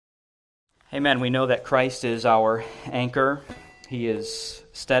Amen. We know that Christ is our anchor. He is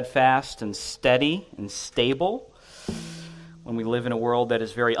steadfast and steady and stable. When we live in a world that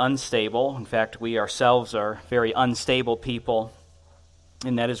is very unstable, in fact, we ourselves are very unstable people,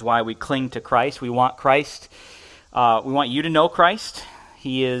 and that is why we cling to Christ. We want Christ. We want you to know Christ.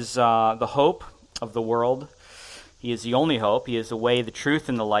 He is the hope of the world. He is the only hope. He is the way, the truth,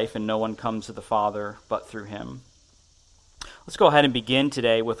 and the life, and no one comes to the Father but through him. Let's go ahead and begin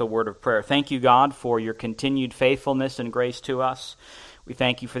today with a word of prayer. Thank you, God, for your continued faithfulness and grace to us. We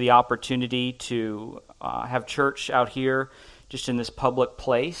thank you for the opportunity to have church out here just in this public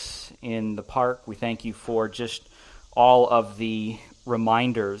place in the park. We thank you for just all of the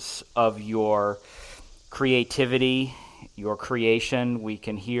reminders of your creativity, your creation. We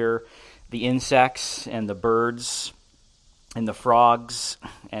can hear the insects and the birds and the frogs,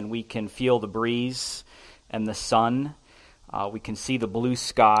 and we can feel the breeze and the sun. We can see the blue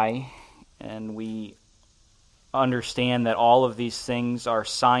sky, and we understand that all of these things are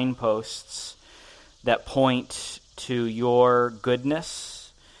signposts that point to your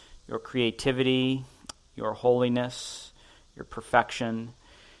goodness, your creativity, your holiness, your perfection.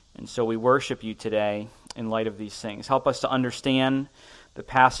 And so we worship you today in light of these things. Help us to understand the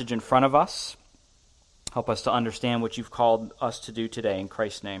passage in front of us. Help us to understand what you've called us to do today. In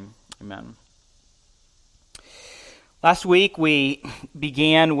Christ's name, amen. Last week we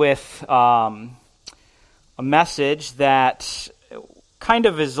began with a message that kind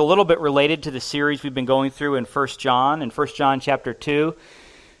of is a little bit related to the series we've been going through in 1 John. In 1 John chapter 2,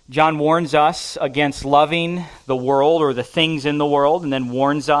 John warns us against loving the world or the things in the world, and then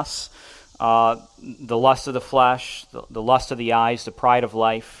warns us the lust of the flesh, the lust of the eyes, the pride of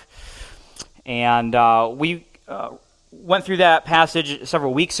life. And we went through that passage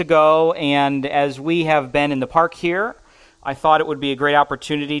several weeks ago, and as we have been in the park here, I thought it would be a great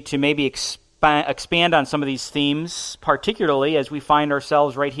opportunity to maybe expand on some of these themes, particularly as we find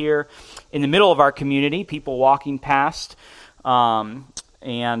ourselves right here in the middle of our community, people walking past, and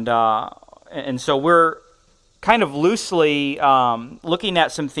so we're kind of loosely looking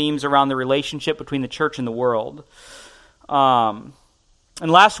at some themes around the relationship between the church and the world. And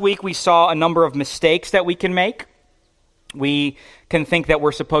last week we saw a number of mistakes that we can make. We can think that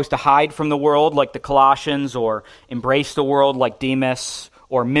we're supposed to hide from the world like the Colossians, or embrace the world like Demas,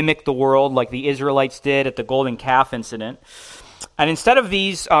 or mimic the world like the Israelites did at the golden calf incident. And instead of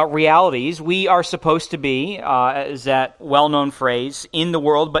these realities, we are supposed to be, is that well-known phrase, in the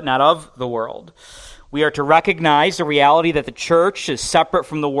world but not of the world. We are to recognize the reality that the church is separate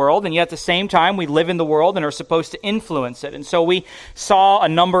from the world, and yet at the same time we live in the world and are supposed to influence it. And so we saw a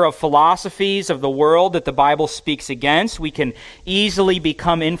number of philosophies of the world that the Bible speaks against. We can easily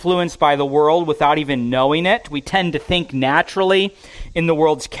become influenced by the world without even knowing it. We tend to think naturally in the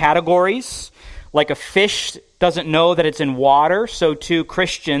world's categories. Like a fish doesn't know that it's in water, so too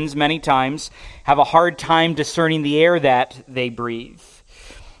Christians many times have a hard time discerning the air that they breathe.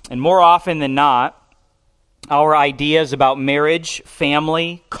 And more often than not, our ideas about marriage,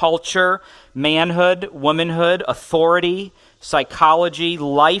 family, culture, manhood, womanhood, authority, psychology,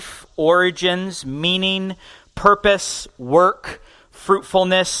 life, origins, meaning, purpose, work,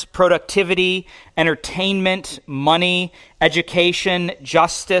 fruitfulness, productivity, entertainment, money, education,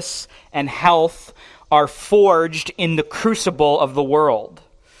 justice, and health are forged in the crucible of the world.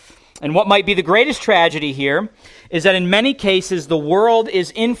 And what might be the greatest tragedy here is that in many cases the world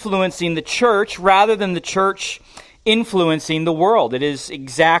is influencing the church rather than the church influencing the world. It is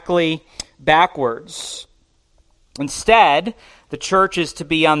exactly backwards. Instead, the church is to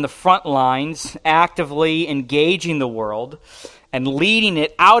be on the front lines, actively engaging the world and leading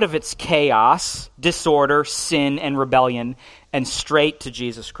it out of its chaos, disorder, sin, and rebellion, and straight to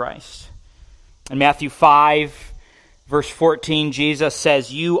Jesus Christ. In Matthew 5, verse 14, Jesus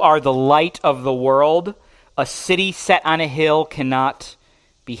says, "You are the light of the world. A city set on a hill cannot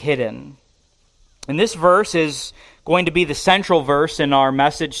be hidden." And this verse is going to be the central verse in our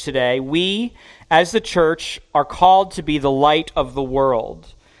message today. We, as the church, are called to be the light of the world.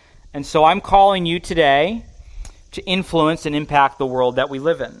 And so I'm calling you today to influence and impact the world that we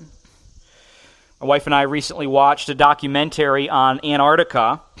live in. My wife and I recently watched a documentary on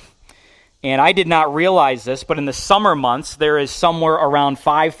Antarctica. And I did not realize this, but in the summer months, there is somewhere around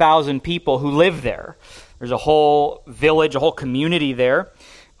 5,000 people who live there. There's a whole village, a whole community there,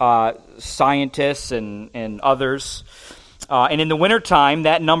 scientists and others. And in the wintertime,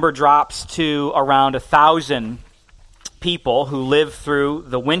 that number drops to around 1,000 people who live through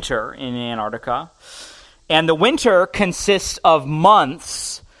the winter in Antarctica. And the winter consists of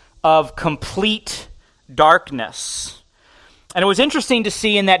months of complete darkness. And it was interesting to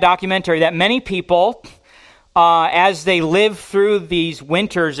see in that documentary that many people, as they live through these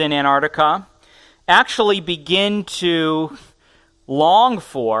winters in Antarctica, actually begin to long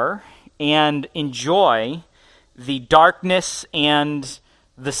for and enjoy the darkness and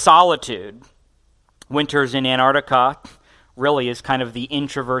the solitude. Winters in Antarctica really is kind of the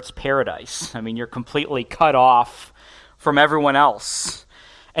introvert's paradise. I mean, you're completely cut off from everyone else.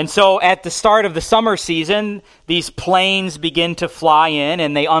 And so at the start of the summer season, these planes begin to fly in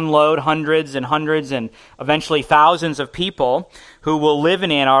and they unload hundreds and eventually thousands of people who will live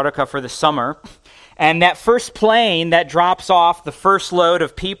in Antarctica for the summer. And that first plane that drops off the first load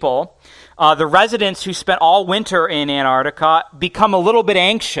of people, the residents who spent all winter in Antarctica become a little bit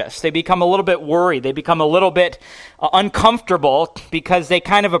anxious. They become a little bit worried. They become a little bit uncomfortable because they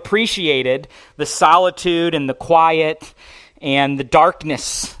kind of appreciated the solitude and the quiet and the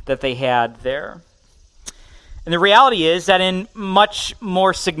darkness that they had there. And the reality is that in much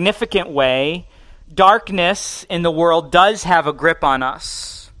more significant way, darkness in the world does have a grip on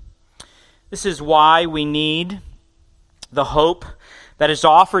us. This is why we need the hope that is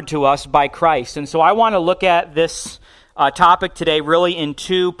offered to us by Christ. And so I want to look at this topic today really in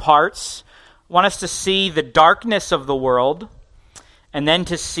two parts. I want us to see the darkness of the world and then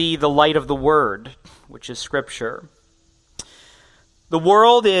to see the light of the Word, which is Scripture. The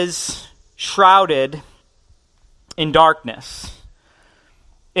world is shrouded in darkness.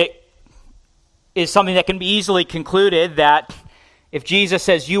 It is something that can be easily concluded that if Jesus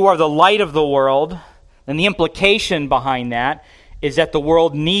says, "You are the light of the world," then the implication behind that is that the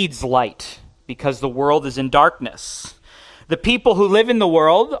world needs light because the world is in darkness. The people who live in the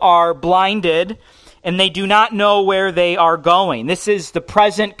world are blinded and they do not know where they are going. This is the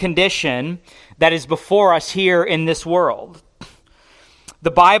present condition that is before us here in this world. The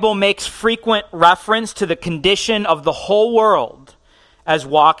Bible makes frequent reference to the condition of the whole world as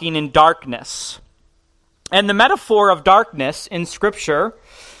walking in darkness. And the metaphor of darkness in Scripture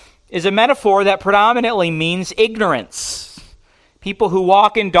is a metaphor that predominantly means ignorance. People who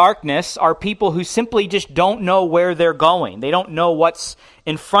walk in darkness are people who simply just don't know where they're going. They don't know what's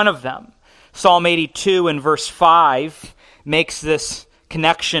in front of them. Psalm 82 in verse 5 makes this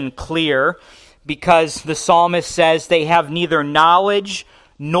connection clear because the psalmist says they have neither knowledge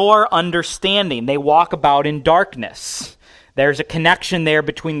nor understanding. They walk about in darkness. There's a connection there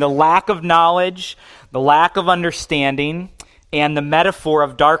between the lack of knowledge, the lack of understanding, and the metaphor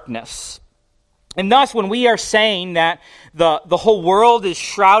of darkness. And thus, when we are saying that the whole world is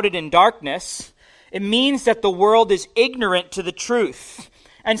shrouded in darkness, it means that the world is ignorant to the truth.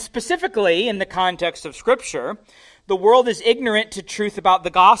 And specifically, in the context of Scripture, the world is ignorant to truth about the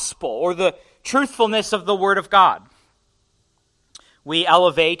gospel or the truthfulness of the Word of God. We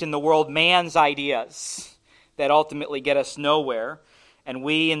elevate in the world man's ideas that ultimately get us nowhere, and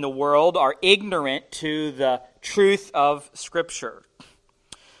we in the world are ignorant to the truth of Scripture.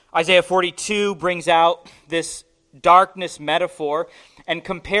 Isaiah 42 brings out this darkness metaphor and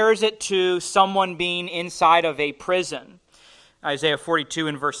compares it to someone being inside of a prison. Isaiah 42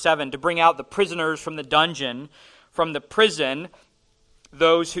 in verse 7, to bring out the prisoners from the dungeon, from the prison,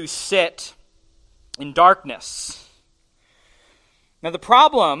 those who sit in darkness. Now the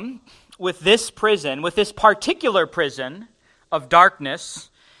problem with this prison, with this particular prison of darkness,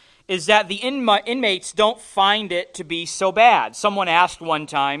 is that the inmates don't find it to be so bad. Someone asked one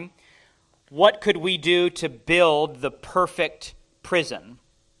time, what could we do to build the perfect prison?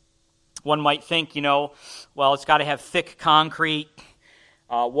 One might think, well, it's got to have thick concrete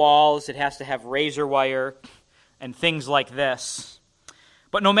walls, it has to have razor wire, and things like this.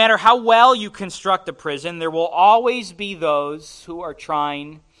 But no matter how well you construct a prison, there will always be those who are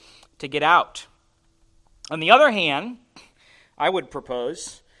trying to get out. On the other hand, I would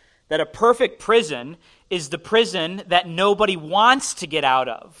propose that a perfect prison is the prison that nobody wants to get out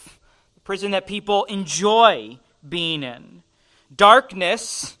of, the prison that people enjoy being in.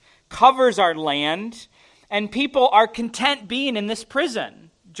 Darkness covers our land, and people are content being in this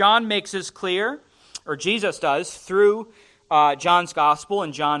prison. John makes this clear, or Jesus does, through John's Gospel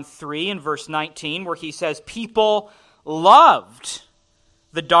in John 3 and verse 19, where he says, people loved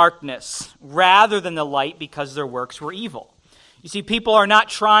the darkness rather than the light because their works were evil. You see, people are not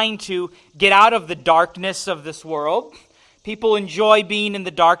trying to get out of the darkness of this world. People enjoy being in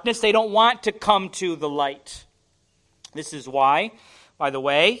the darkness. They don't want to come to the light. This is why, by the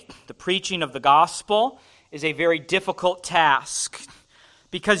way, the preaching of the gospel is a very difficult task,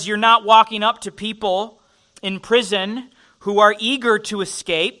 because you're not walking up to people in prison who are eager to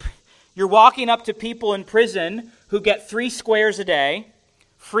escape. You're walking up to people in prison who get 3 squares a day,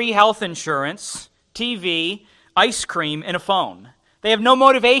 free health insurance, TV, ice cream and a phone. They have no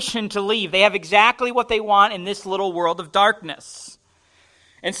motivation to leave. They have exactly what they want in this little world of darkness.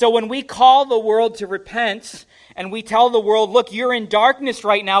 And so when we call the world to repent and we tell the world, look, you're in darkness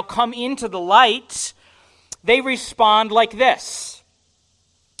right now, come into the light, they respond like this: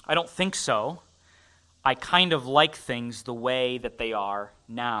 I don't think so. I kind of like things the way that they are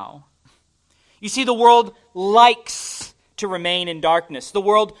now. You see, the world likes to remain in darkness. The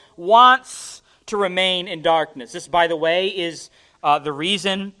world wants to remain in darkness. This, by the way, is the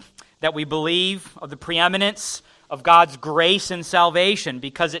reason that we believe of the preeminence of God's grace and salvation,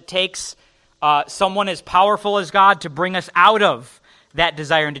 because it takes someone as powerful as God to bring us out of that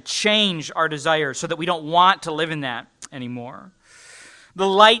desire and to change our desire so that we don't want to live in that anymore. The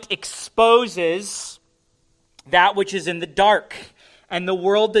light exposes that which is in the dark, and the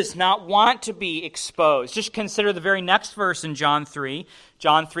world does not want to be exposed. Just consider the very next verse in John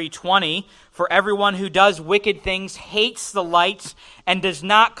 3:20. For everyone who does wicked things hates the light and does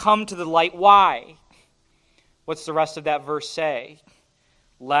not come to the light. Why? What's the rest of that verse say?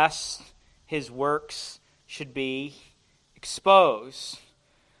 Lest his works should be exposed.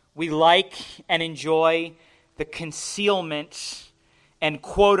 We like and enjoy the concealment and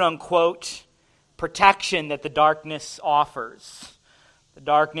quote-unquote protection that the darkness offers. The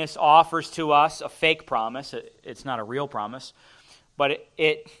darkness offers to us a fake promise. It's not a real promise, but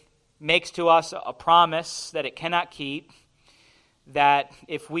it makes to us a promise that it cannot keep, that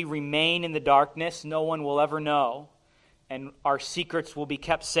if we remain in the darkness, no one will ever know, and our secrets will be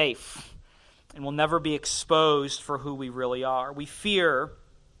kept safe, and will never be exposed for who we really are. We fear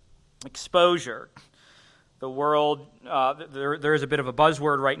exposure. The world, there is a bit of a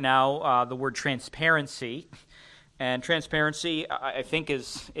buzzword right now, the word transparency. And transparency, I think,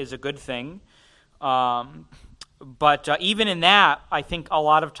 is a good thing. But even in that, I think a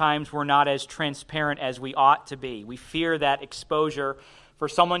lot of times we're not as transparent as we ought to be. We fear that exposure for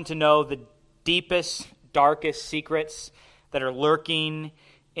someone to know the deepest, darkest secrets that are lurking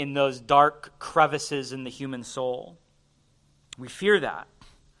in those dark crevices in the human soul. We fear that.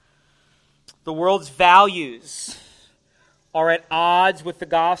 The world's values are at odds with the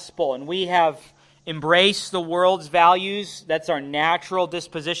gospel, and we have embraced the world's values. That's our natural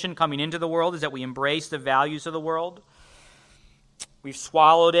disposition coming into the world, is that we embrace the values of the world. We've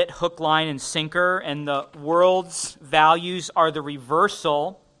swallowed it hook, line, and sinker, and the world's values are the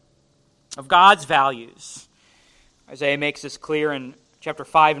reversal of God's values. Isaiah makes this clear in chapter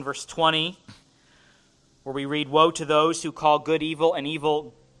 5 and verse 20, where we read, "Woe to those who call good evil and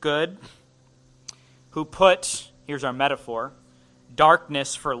evil good, who put," here's our metaphor,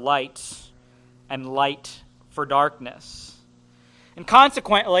 "darkness for light and light for darkness." And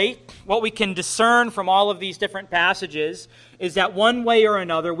consequently, what we can discern from all of these different passages is that one way or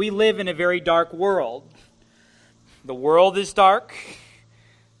another, we live in a very dark world. The world is dark.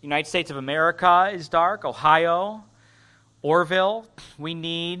 The United States of America is dark. Ohio, Orville. We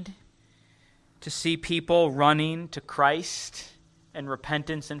need to see people running to Christ and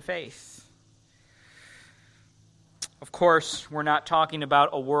repentance and faith. Of course, we're not talking about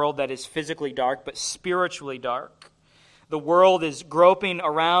a world that is physically dark, but spiritually dark. The world is groping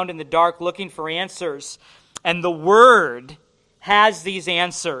around in the dark looking for answers, and the Word has these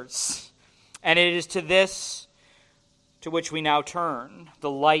answers. And it is to this to which we now turn,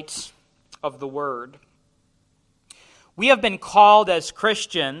 the light of the Word. We have been called as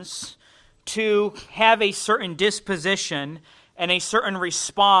Christians to have a certain disposition and a certain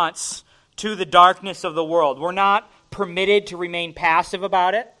response to the darkness of the world. We're not permitted to remain passive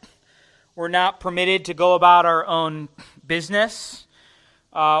about it. We're not permitted to go about our own business.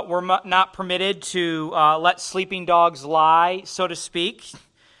 We're not permitted to let sleeping dogs lie, so to speak.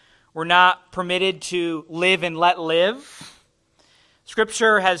 We're not permitted to live and let live.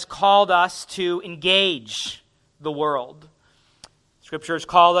 Scripture has called us to engage the world. Scripture has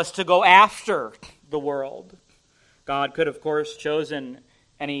called us to go after the world. God could, of course, chosen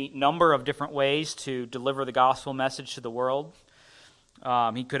any number of different ways to deliver the gospel message to the world.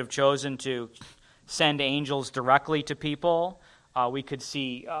 He could have chosen to send angels directly to people. We could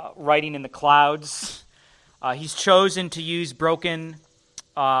see writing in the clouds. He's chosen to use broken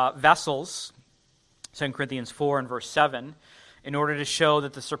vessels, 2 Corinthians 4 and verse 7, in order to show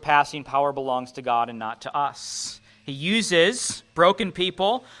that the surpassing power belongs to God and not to us. He uses broken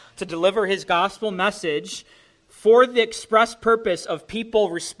people to deliver his gospel message for the express purpose of people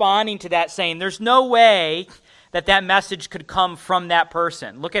responding to that, saying, there's no way that that message could come from that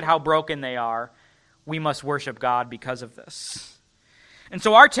person. Look at how broken they are. We must worship God because of this. And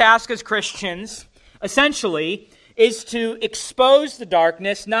so our task as Christians, essentially, is to expose the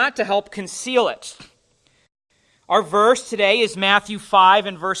darkness, not to help conceal it. Our verse today is Matthew 5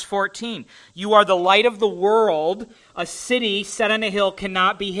 and verse 14. You are the light of the world. A city set on a hill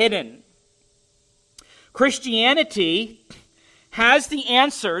cannot be hidden. Christianity has the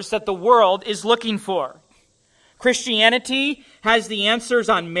answers that the world is looking for. Christianity has the answers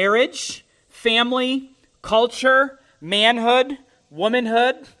on marriage, family, culture, manhood,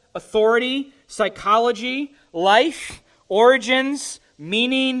 womanhood, authority, psychology, life, origins,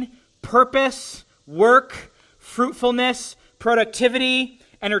 meaning, purpose, work, fruitfulness, productivity,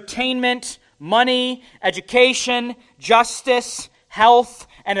 entertainment, money, education, justice, health,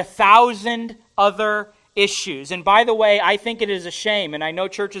 and 1,000 other issues. And by the way, I think it is a shame, and I know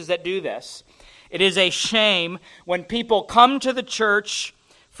churches that do this. It is a shame when people come to the church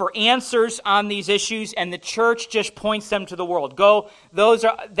for answers on these issues and the church just points them to the world.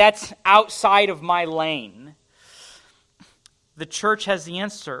 That's outside of my lane. The church has the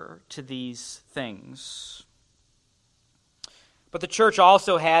answer to these things. But the church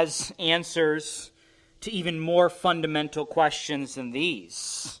also has answers to even more fundamental questions than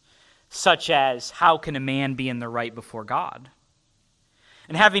these, such as, how can a man be in the right before God?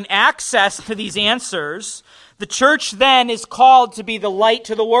 And having access to these answers, the church then is called to be the light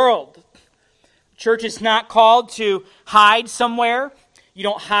to the world. The church is not called to hide somewhere. You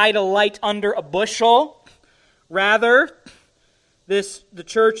don't hide a light under a bushel. Rather, the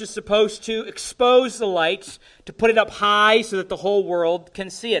church is supposed to expose the light, to put it up high so that the whole world can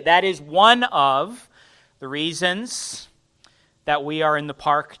see it. That is one of the reasons that we are in the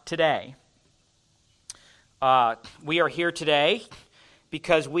park today. We are here today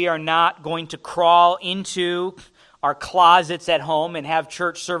because we are not going to crawl into our closets at home and have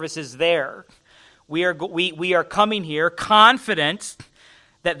church services there. We are coming here confident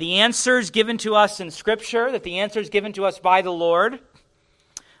that the answers given to us in Scripture, that the answers given to us by the Lord,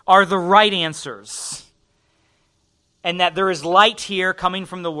 are the right answers. And that there is light here coming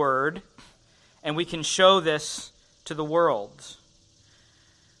from the Word, and we can show this to the world.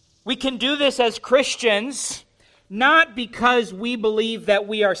 We can do this as Christians, not because we believe that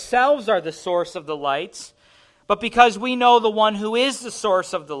we ourselves are the source of the light, but because we know the one who is the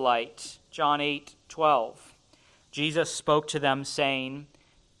source of the light. John 8:12. Jesus spoke to them saying,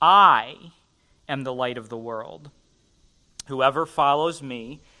 I am the light of the world. Whoever follows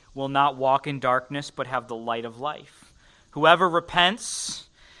me will not walk in darkness, but have the light of life. Whoever repents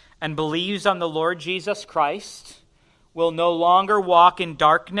and believes on the Lord Jesus Christ will no longer walk in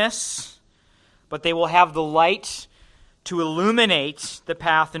darkness, but they will have the light to illuminate the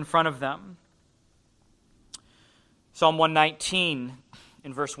path in front of them. Psalm 119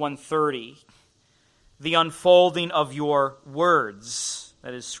 in verse 130, the unfolding of your words,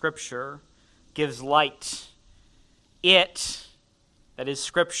 that is Scripture, gives light. It, that is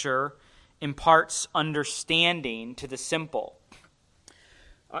Scripture, imparts understanding to the simple.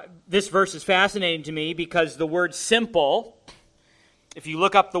 This verse is fascinating to me because the word simple, if you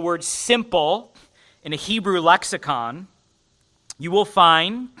look up the word simple in a Hebrew lexicon, you will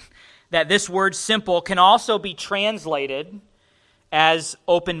find that this word simple can also be translated as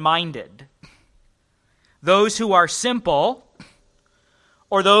open-minded. Those who are simple,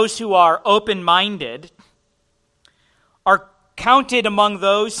 or those who are open-minded, are counted among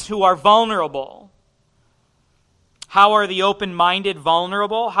those who are vulnerable. How are the open-minded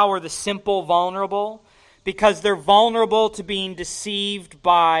vulnerable? How are the simple vulnerable? Because they're vulnerable to being deceived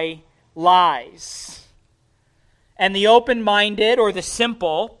by lies. And the open-minded, or the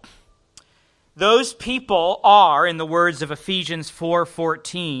simple, those people are, in the words of Ephesians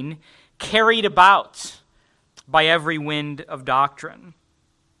 4:14, carried about by every wind of doctrine.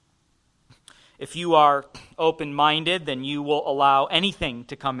 If you are open-minded, then you will allow anything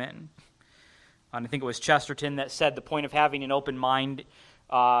to come in. And I think it was Chesterton that said the point of having an open mind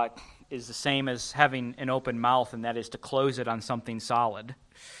is the same as having an open mouth, and that is to close it on something solid.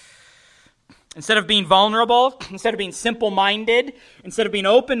 Instead of being vulnerable, instead of being simple-minded, instead of being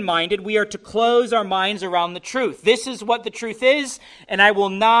open-minded, we are to close our minds around the truth. This is what the truth is, and I will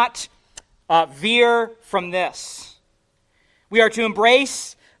not veer from this. We are to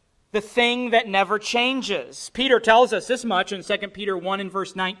embrace the thing that never changes. Peter tells us this much in 2 Peter 1 and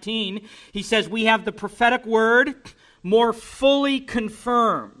verse 19. He says, we have the prophetic word more fully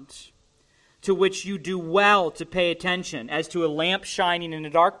confirmed, to which you do well to pay attention, as to a lamp shining in a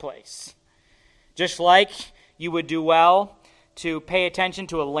dark place. Just like you would do well to pay attention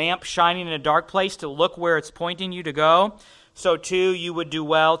to a lamp shining in a dark place, to look where it's pointing you to go, so too you would do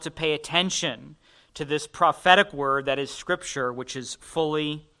well to pay attention to this prophetic word that is Scripture, which is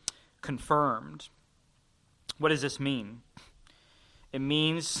fully confirmed. What does this mean? It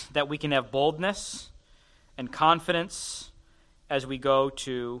means that we can have boldness and confidence as we go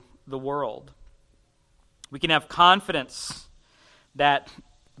to the world. We can have confidence that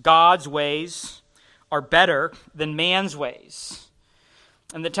God's ways are better than man's ways.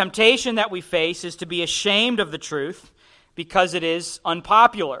 And the temptation that we face is to be ashamed of the truth because it is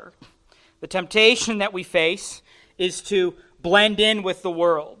unpopular. The temptation that we face is to blend in with the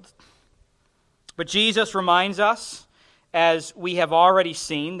world. But Jesus reminds us, as we have already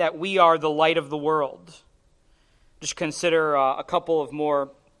seen, that we are the light of the world. Just consider a couple of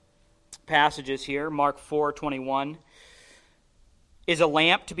more passages here. Mark 4:21. Is a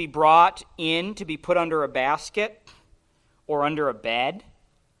lamp to be brought in to be put under a basket or under a bed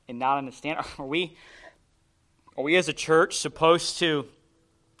and not on a stand? Are we as a church supposed to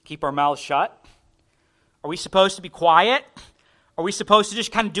keep our mouths shut? Are we supposed to be quiet? Are we supposed to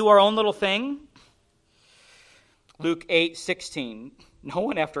just kind of do our own little thing? Luke 8:16. No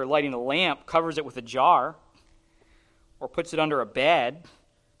one, after lighting a lamp, covers it with a jar or puts it under a bed,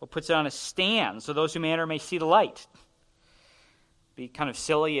 but puts it on a stand so those who enter may see the light. Be kind of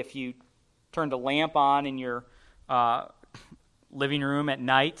silly if you turned a lamp on in your living room at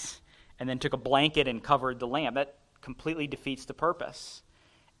night and then took a blanket and covered the lamp. That completely defeats the purpose.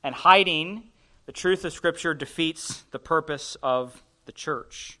 And hiding the truth of Scripture defeats the purpose of the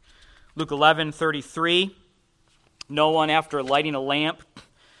church. Luke 11:33. No one, after lighting a lamp,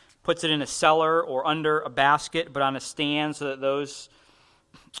 puts it in a cellar or under a basket, but on a stand so that those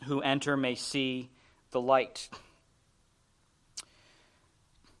who enter may see the light.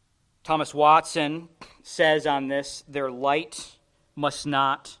 Thomas Watson says on this, their light must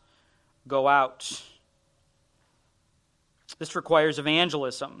not go out. This requires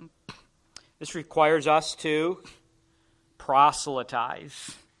evangelism. This requires us to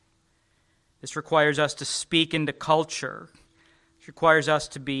proselytize. This requires us to speak into culture. This requires us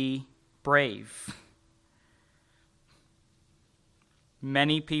to be brave.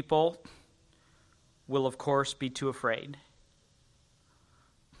 Many people will, of course, be too afraid.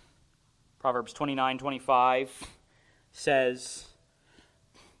 Proverbs 29:25 says,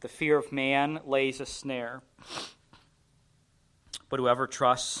 the fear of man lays a snare, but whoever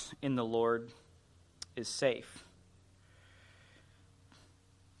trusts in the Lord is safe.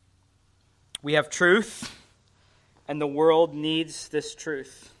 We have truth, and the world needs this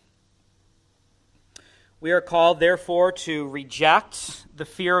truth. We are called, therefore, to reject the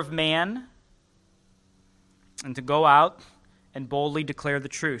fear of man and to go out and boldly declare the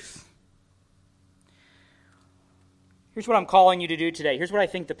truth. Here's what I'm calling you to do today. Here's what I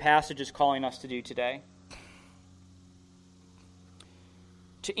think the passage is calling us to do today.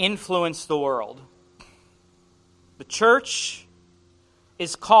 To influence the world. The church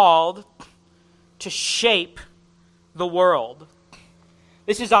is called to shape the world.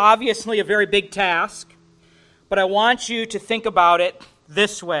 This is obviously a very big task, but I want you to think about it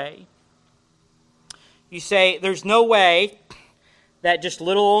this way. You say, there's no way that just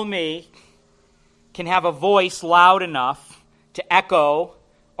little old me can have a voice loud enough to echo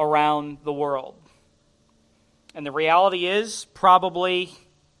around the world. And the reality is, probably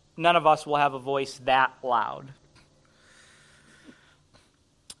none of us will have a voice that loud.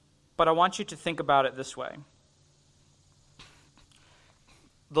 But I want you to think about it this way.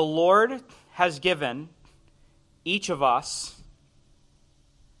 The Lord has given each of us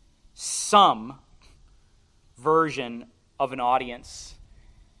some version of an audience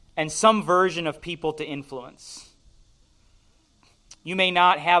and some version of people to influence. You may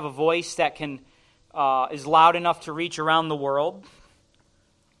not have a voice that is loud enough to reach around the world,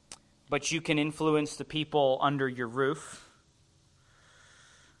 but you can influence the people under your roof.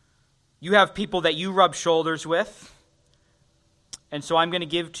 You have people that you rub shoulders with, and so I'm going to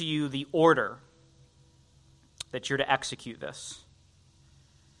give to you the order that you're to execute this.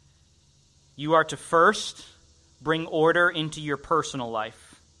 You are to first bring order into your personal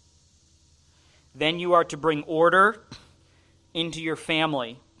life. Then you are to bring order into your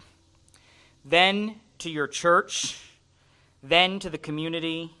family. Then to your church. Then to the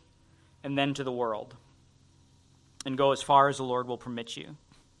community. And then to the world. And go as far as the Lord will permit you.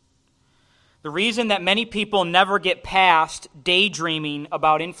 The reason that many people never get past daydreaming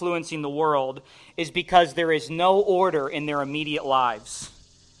about influencing the world is because there is no order in their immediate lives.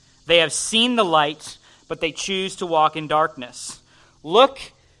 They have seen the light, but they choose to walk in darkness. Look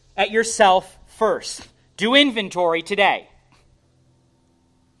at yourself first. Do inventory today.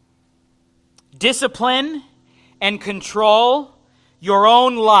 Discipline and control your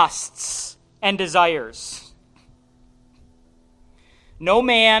own lusts and desires. No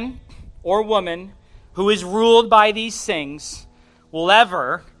man or woman who is ruled by these things will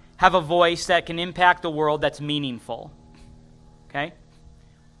ever have a voice that can impact the world that's meaningful. Okay?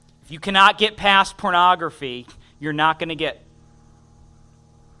 If you cannot get past pornography, you're not going to get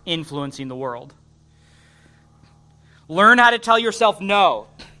influencing the world. Learn how to tell yourself no.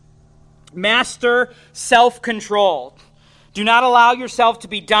 Master self-control. Do not allow yourself to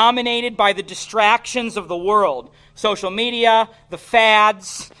be dominated by the distractions of the world. Social media, the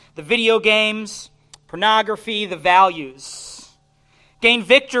fads, the video games, pornography, the values. Gain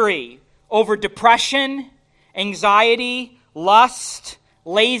victory over depression, anxiety, lust,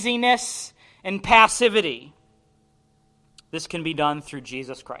 laziness, and passivity. This can be done through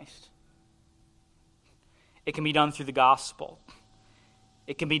Jesus Christ. It can be done through the gospel.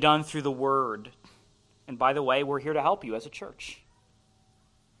 It can be done through the word. And by the way, we're here to help you as a church.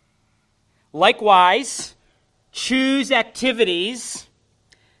 Likewise, choose activities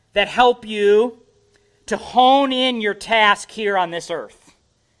that help you to hone in your task here on this earth.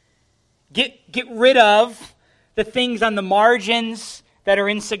 Get rid of the things on the margins that are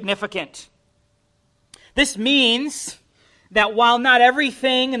insignificant. This means that while not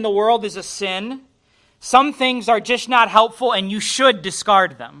everything in the world is a sin, some things are just not helpful and you should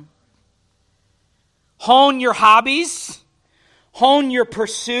discard them. Hone your hobbies, hone your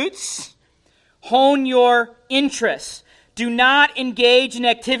pursuits, hone your interests. Do not engage in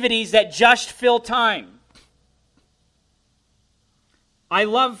activities that just fill time. I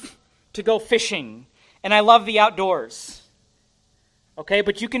love to go fishing, and I love the outdoors. Okay,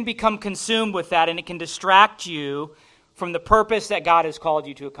 but you can become consumed with that, and it can distract you from the purpose that God has called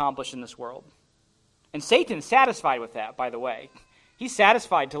you to accomplish in this world. And Satan's satisfied with that, by the way. He's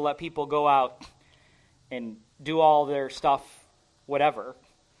satisfied to let people go out and do all their stuff, whatever,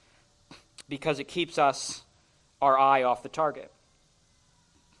 because it keeps our eye off the target.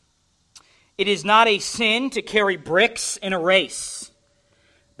 It is not a sin to carry bricks in a race,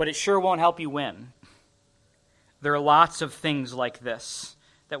 but it sure won't help you win. There are lots of things like this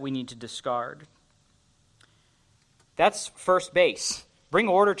that we need to discard. That's first base. Bring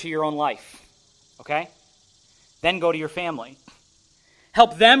order to your own life, okay? Then go to your family.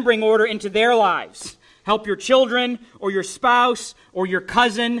 Help them bring order into their lives. Help your children or your spouse or your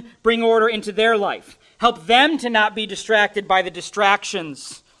cousin bring order into their life. Help them to not be distracted by the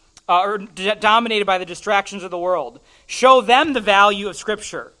distractions or dominated by the distractions of the world. Show them the value of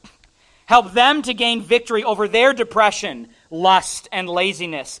Scripture. Help them to gain victory over their depression, lust, and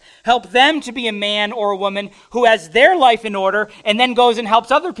laziness. Help them to be a man or a woman who has their life in order and then goes and helps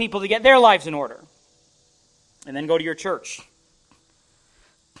other people to get their lives in order. And then go to your church.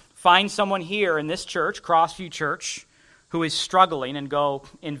 Find someone here in this church, Crossview Church, who is struggling and go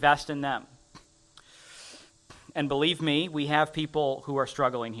invest in them. And believe me, we have people who are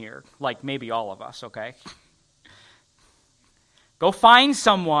struggling here, like maybe all of us, okay? Go find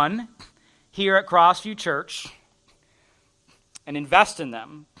someone here at Crossview Church and invest in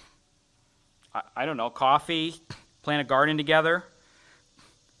them. I don't know, coffee, plant a garden together.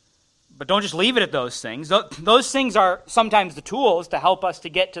 But don't just leave it at those things. Those things are sometimes the tools to help us to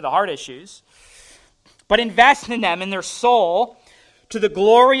get to the heart issues. But invest in them, in their soul, to the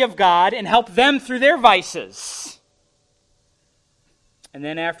glory of God, and help them through their vices. And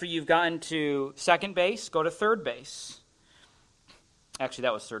then after you've gotten to second base, go to third base. Actually,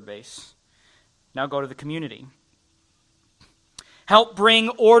 that was third base. Now go to the community. Help bring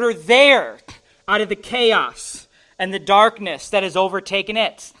order there out of the chaos and the darkness that has overtaken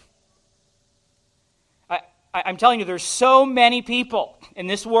it. I'm telling you, there's so many people in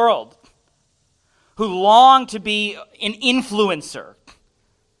this world who long to be an influencer.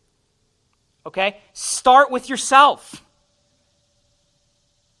 Okay? Start with yourself.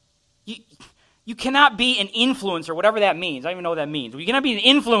 You cannot be an influencer, whatever that means. I don't even know what that means. You cannot be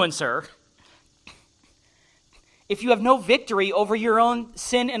an influencer if you have no victory over your own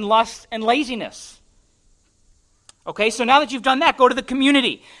sin and lust and laziness. Okay, so now that you've done that, go to the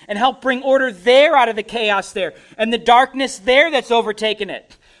community and help bring order there out of the chaos there and the darkness there that's overtaken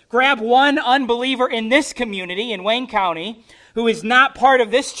it. Grab one unbeliever in this community in Wayne County who is not part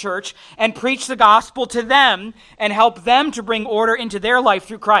of this church and preach the gospel to them and help them to bring order into their life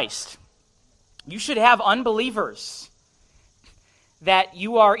through Christ. You should have unbelievers that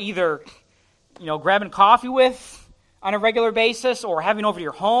you are either, grabbing coffee with on a regular basis or having over to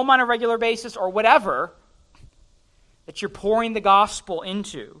your home on a regular basis or whatever, that you're pouring the gospel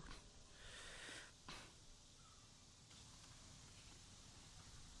into.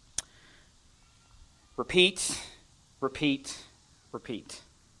 Repeat, repeat, repeat.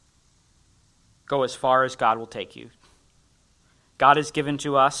 Go as far as God will take you. God has given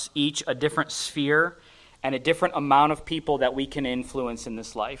to us each a different sphere and a different amount of people that we can influence in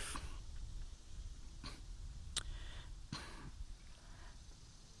this life.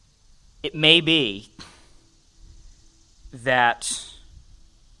 It may be that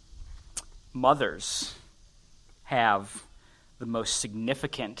mothers have the most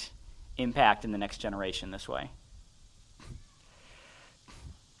significant impact in the next generation this way.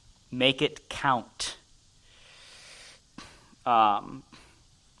 Make it count.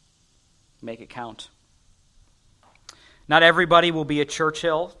 Make it count. Not everybody will be a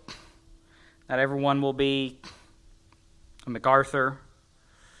Churchill. Not everyone will be a MacArthur.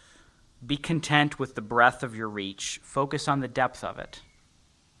 Be content with the breadth of your reach. Focus on the depth of it.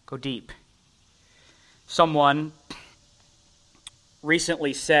 Go deep. Someone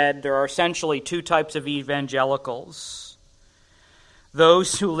recently said there are essentially two types of evangelicals.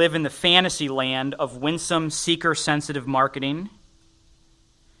 Those who live in the fantasy land of winsome, seeker-sensitive marketing,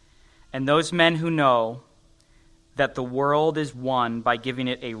 and those men who know that the world is won by giving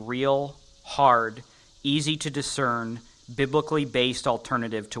it a real, hard, easy-to-discern, biblically based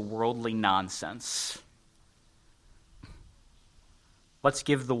alternative to worldly nonsense. Let's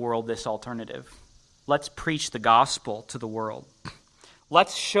give the world this alternative. Let's preach the gospel to the world.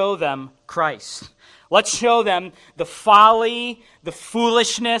 Let's show them Christ. Let's show them the folly, the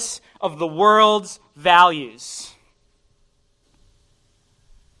foolishness of the world's values.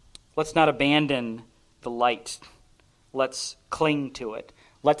 Let's not abandon the light. Let's cling to it.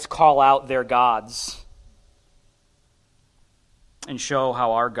 Let's call out their gods and show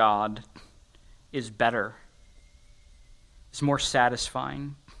how our God is better, is more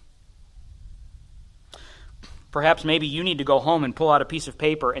satisfying. Perhaps maybe you need to go home and pull out a piece of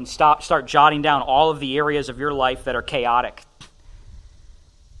paper and start jotting down all of the areas of your life that are chaotic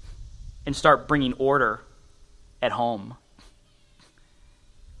and start bringing order at home.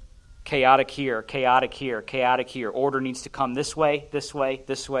 Chaotic here, chaotic here, chaotic here. Order needs to come this way, this way,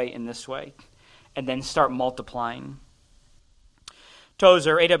 this way, and this way. And then start multiplying.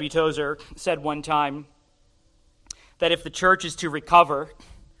 A.W. Tozer, said one time that if the church is to recover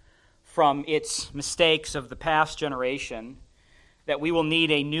from its mistakes of the past generation, that we will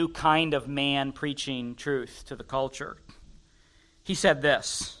need a new kind of man preaching truth to the culture. He said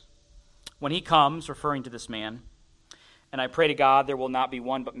this, when he comes, referring to this man, and I pray to God there will not be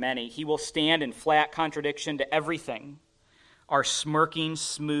one but many, he will stand in flat contradiction to everything our smirking,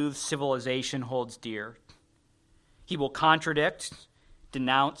 smooth civilization holds dear. He will contradict,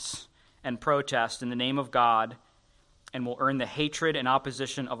 denounce, and protest in the name of God, and will earn the hatred and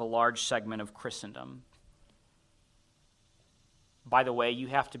opposition of a large segment of Christendom. By the way, you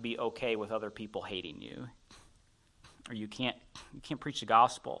have to be okay with other people hating you, or you can't preach the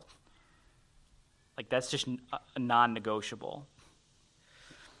gospel. Like, that's just a non-negotiable.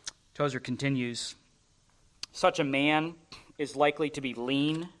 Tozer continues, such a man is likely to be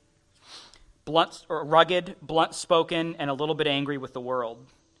lean, blunt or rugged, blunt-spoken, and a little bit angry with the world.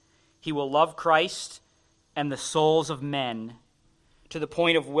 He will love Christ and the souls of men to the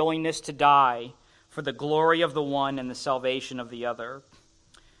point of willingness to die for the glory of the one and the salvation of the other.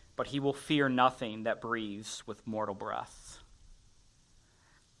 But he will fear nothing that breathes with mortal breath.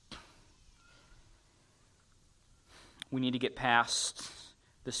 We need to get past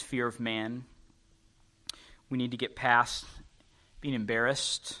this fear of man. We need to get past being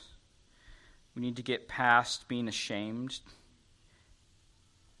embarrassed. We need to get past being ashamed.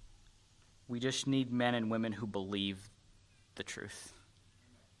 We just need men and women who believe the truth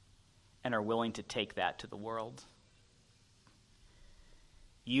and are willing to take that to the world.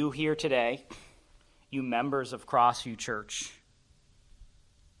 You here today, you members of Crossview Church,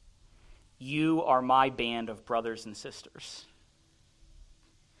 you are my band of brothers and sisters.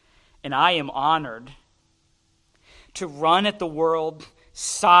 And I am honored to run at the world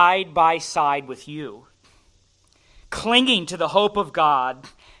side by side with you, clinging to the hope of God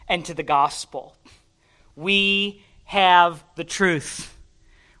and to the gospel. We have the truth.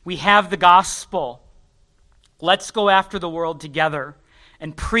 We have the gospel. Let's go after the world together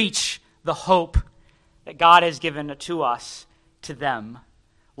and preach the hope that God has given to us to them.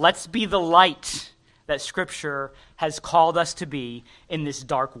 Let's be the light that Scripture has called us to be in this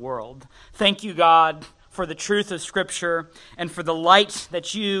dark world. Thank you, God, for the truth of Scripture and for the light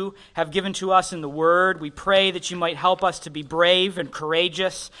that you have given to us in the Word. We pray that you might help us to be brave and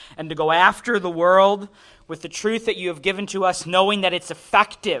courageous and to go after the world with the truth that you have given to us, knowing that it's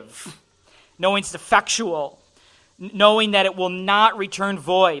effective, knowing it's effectual, knowing that it will not return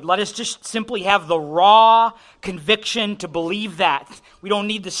void. Let us just simply have the raw conviction to believe that. We don't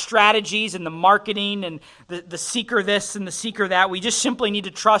need the strategies and the marketing and the seeker this and the seeker that. We just simply need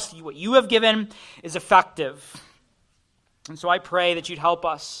to trust what you have given is effective. And so I pray that you'd help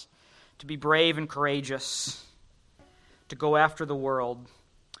us to be brave and courageous, to go after the world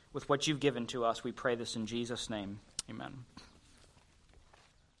with what you've given to us. We pray this in Jesus' name. Amen.